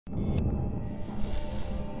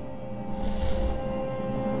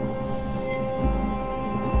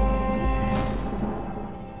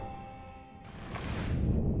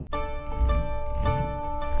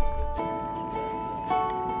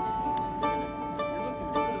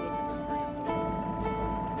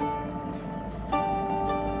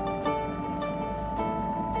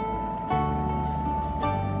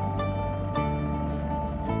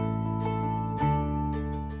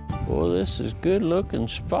Oh, this is good looking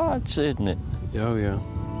spots, isn't it? Oh, yeah.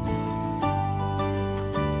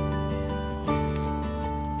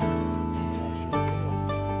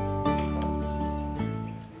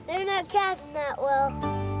 They're not casting that well.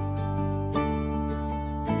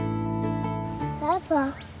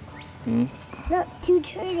 Papa. Look, 2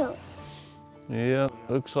 turtles. Yeah,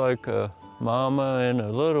 looks like a mama and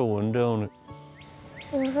a little one, don't it?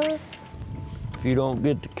 Uh-huh. If you don't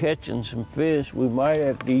get to catching some fish, we might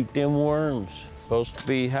have to eat them worms. Supposed to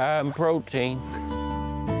be high in protein.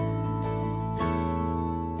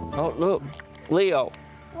 Oh, look, Leo.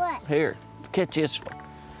 What? Here, catch this one.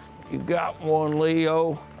 You got one,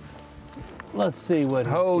 Leo. Let's see what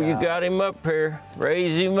he's Oh, you got him up here.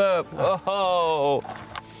 Raise him up. Oh.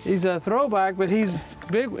 He's a throwback, but he's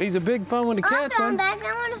big. He's a big fun one to catch. I want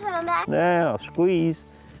to throw him back. Now, squeeze.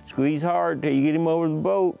 Squeeze hard till you get him over the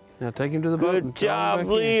boat. Now take him to the boat. Good job,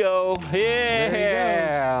 Leo. Yeah.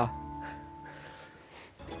 There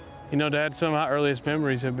he goes. You know, Dad, some of my earliest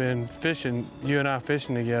memories have been fishing, you and I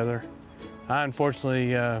fishing together. I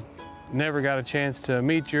unfortunately never got a chance to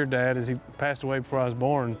meet your dad as he passed away before I was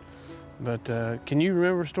born. But can you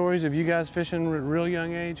remember stories of you guys fishing at a real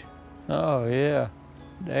young age? Oh, yeah.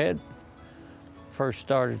 Dad first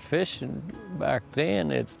started fishing back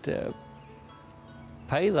then at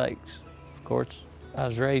pay lakes. Of course, I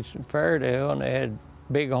was raised in Fairdale and they had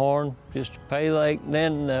Bighorn, just a pay lake. And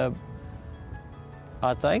then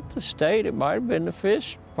I think the state, it might have been the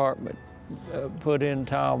fish department, put in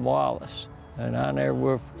Tom Wallace. And I never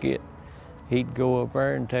will forget, he'd go up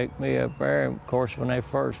there and take me up there. And of course, when they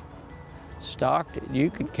first stocked it, you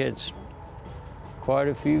could catch quite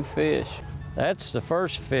a few fish. That's the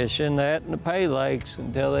first fishing, that and the pay lakes,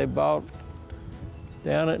 until they bought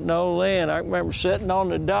down at Nolan. I remember sitting on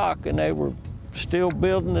the dock and they were still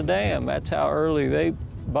building the dam. That's how early they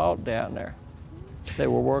bought down there. They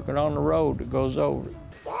were working on the road that goes over it.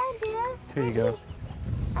 Dad, Here you go.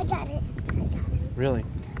 I got it. Really?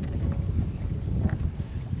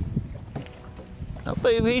 I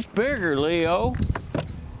believe he's bigger, Leo.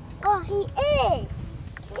 Oh, he is.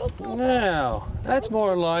 Can we keep him? Now, that's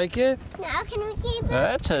more like it. Now, can we keep him?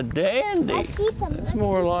 That's a dandy. Let's keep him. That's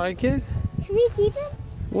more like it. Can we keep him?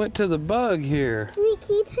 Went to the bug here. Can we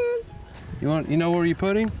keep him? You know where you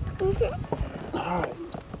put him? Mm-hmm. All right.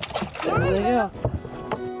 There you go.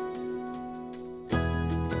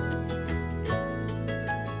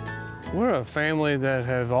 We're a family that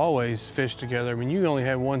have always fished together. I mean, you only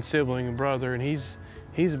have one sibling, a brother, and he's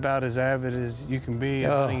about as avid as you can be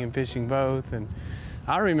at hunting and fishing both. And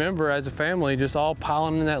I remember as a family just all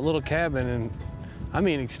piling in that little cabin, and I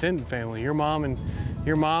mean extended family. Your mom and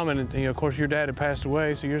you know, of course your dad had passed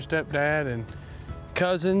away, so your stepdad and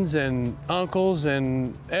cousins and uncles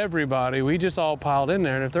and everybody, we just all piled in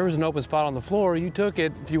there. And if there was an open spot on the floor, you took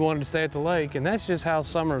it if you wanted to stay at the lake, and that's just how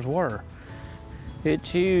summers were.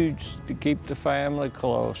 It's huge to keep the family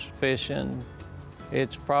close. Fishing,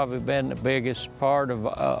 it's probably been the biggest part of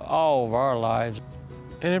all of our lives.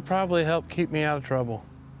 And it probably helped keep me out of trouble.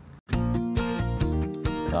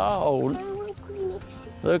 Oh,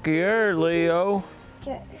 look here, Leo.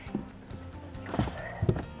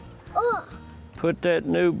 Oh. Put that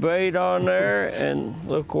new bait on there and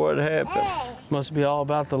look what happened. Hey. Must be all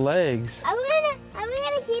about the legs. Are we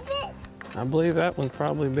gonna keep it? I believe that one's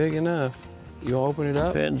probably big enough. You open it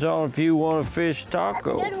up? Depends on if you want to fish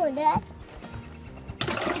taco. That's a good one, Dad.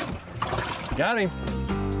 Got him.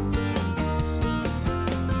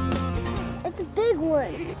 It's a big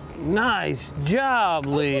one. Nice job,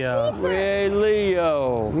 Leo. Hey,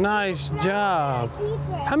 Leo. Nice job. Keep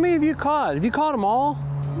it. How many have you caught? Have you caught them all?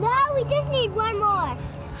 No, we just need one more.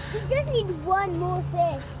 We just need one more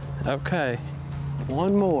fish. Okay.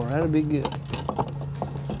 One more. That'll be good.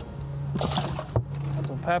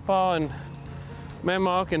 So Papa and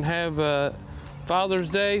Mama can have Father's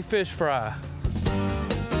Day fish fry.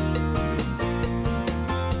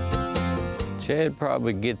 Chad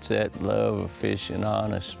probably gets that love of fishing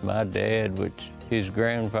honest. My dad, which his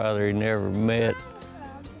grandfather he never met,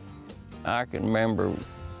 I can remember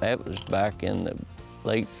that was back in the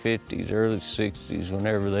late 50s, early 60s,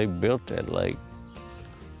 whenever they built that lake.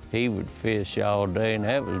 He would fish all day, and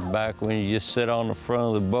that was back when you just sit on the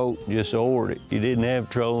front of the boat and just oared it. You didn't have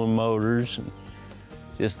trolling motors, and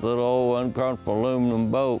just a little old uncomfortable aluminum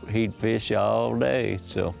boat. He'd fish all day,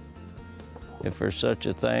 so if there's such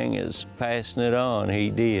a thing as passing it on, he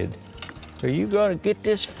did. Are you gonna get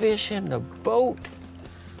this fish in the boat?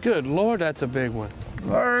 Good Lord, that's a big one.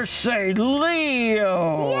 Mercy,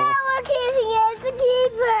 Leo! Yeah, we're keeping it. It's a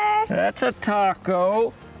keeper. That's a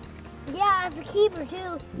taco. Yeah, it's a keeper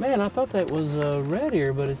too. Man, I thought that was red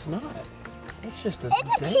ear, but it's not. It's just a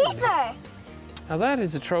It's a keeper. Now that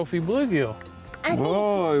is a trophy bluegill.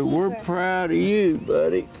 Boy, we're proud of you,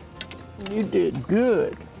 buddy. You did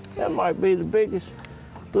good. That might be the biggest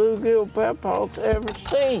bluegill Papa's ever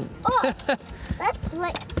seen. Oh, that's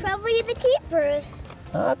like probably the keepers.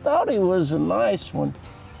 I thought he was a nice one.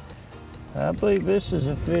 I believe this is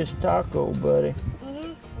a fish taco, buddy.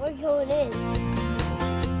 Look who it is.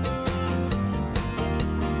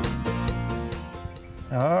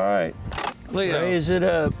 All right, Leo, raise it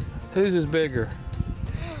up. whose is bigger?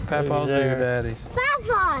 Papa's or your daddy's?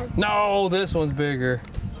 Papa's. No, this one's bigger.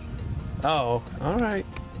 Oh, all right.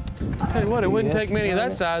 Tell you what, it wouldn't take many of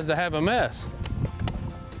that size to have a mess.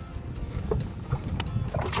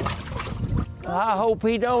 I hope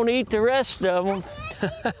he don't eat the rest of them.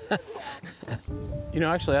 You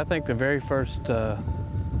know, actually, I think the very first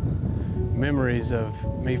memories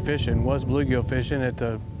of me fishing was bluegill fishing at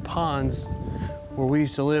the ponds where we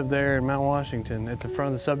used to live there in Mount Washington at the front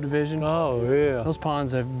of the subdivision. Oh, yeah. Those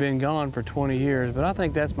ponds have been gone for 20 years, but I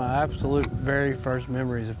think that's my absolute very first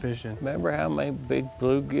memories of fishing. Remember how many big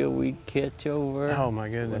bluegill we'd catch over there Oh my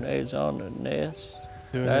when goodness. they was on the nest?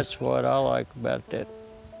 Doing That's what I like about that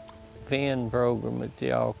fin program that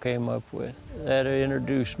y'all came up with. That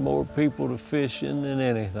introduced more people to fishing than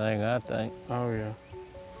anything, I think. Oh yeah.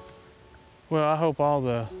 Well, I hope all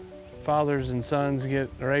the fathers and sons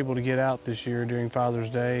are able to get out this year during Father's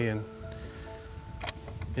Day and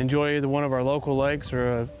enjoy either one of our local lakes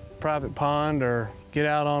or a private pond, or get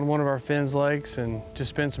out on one of our Finn's lakes and just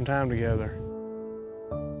spend some time together.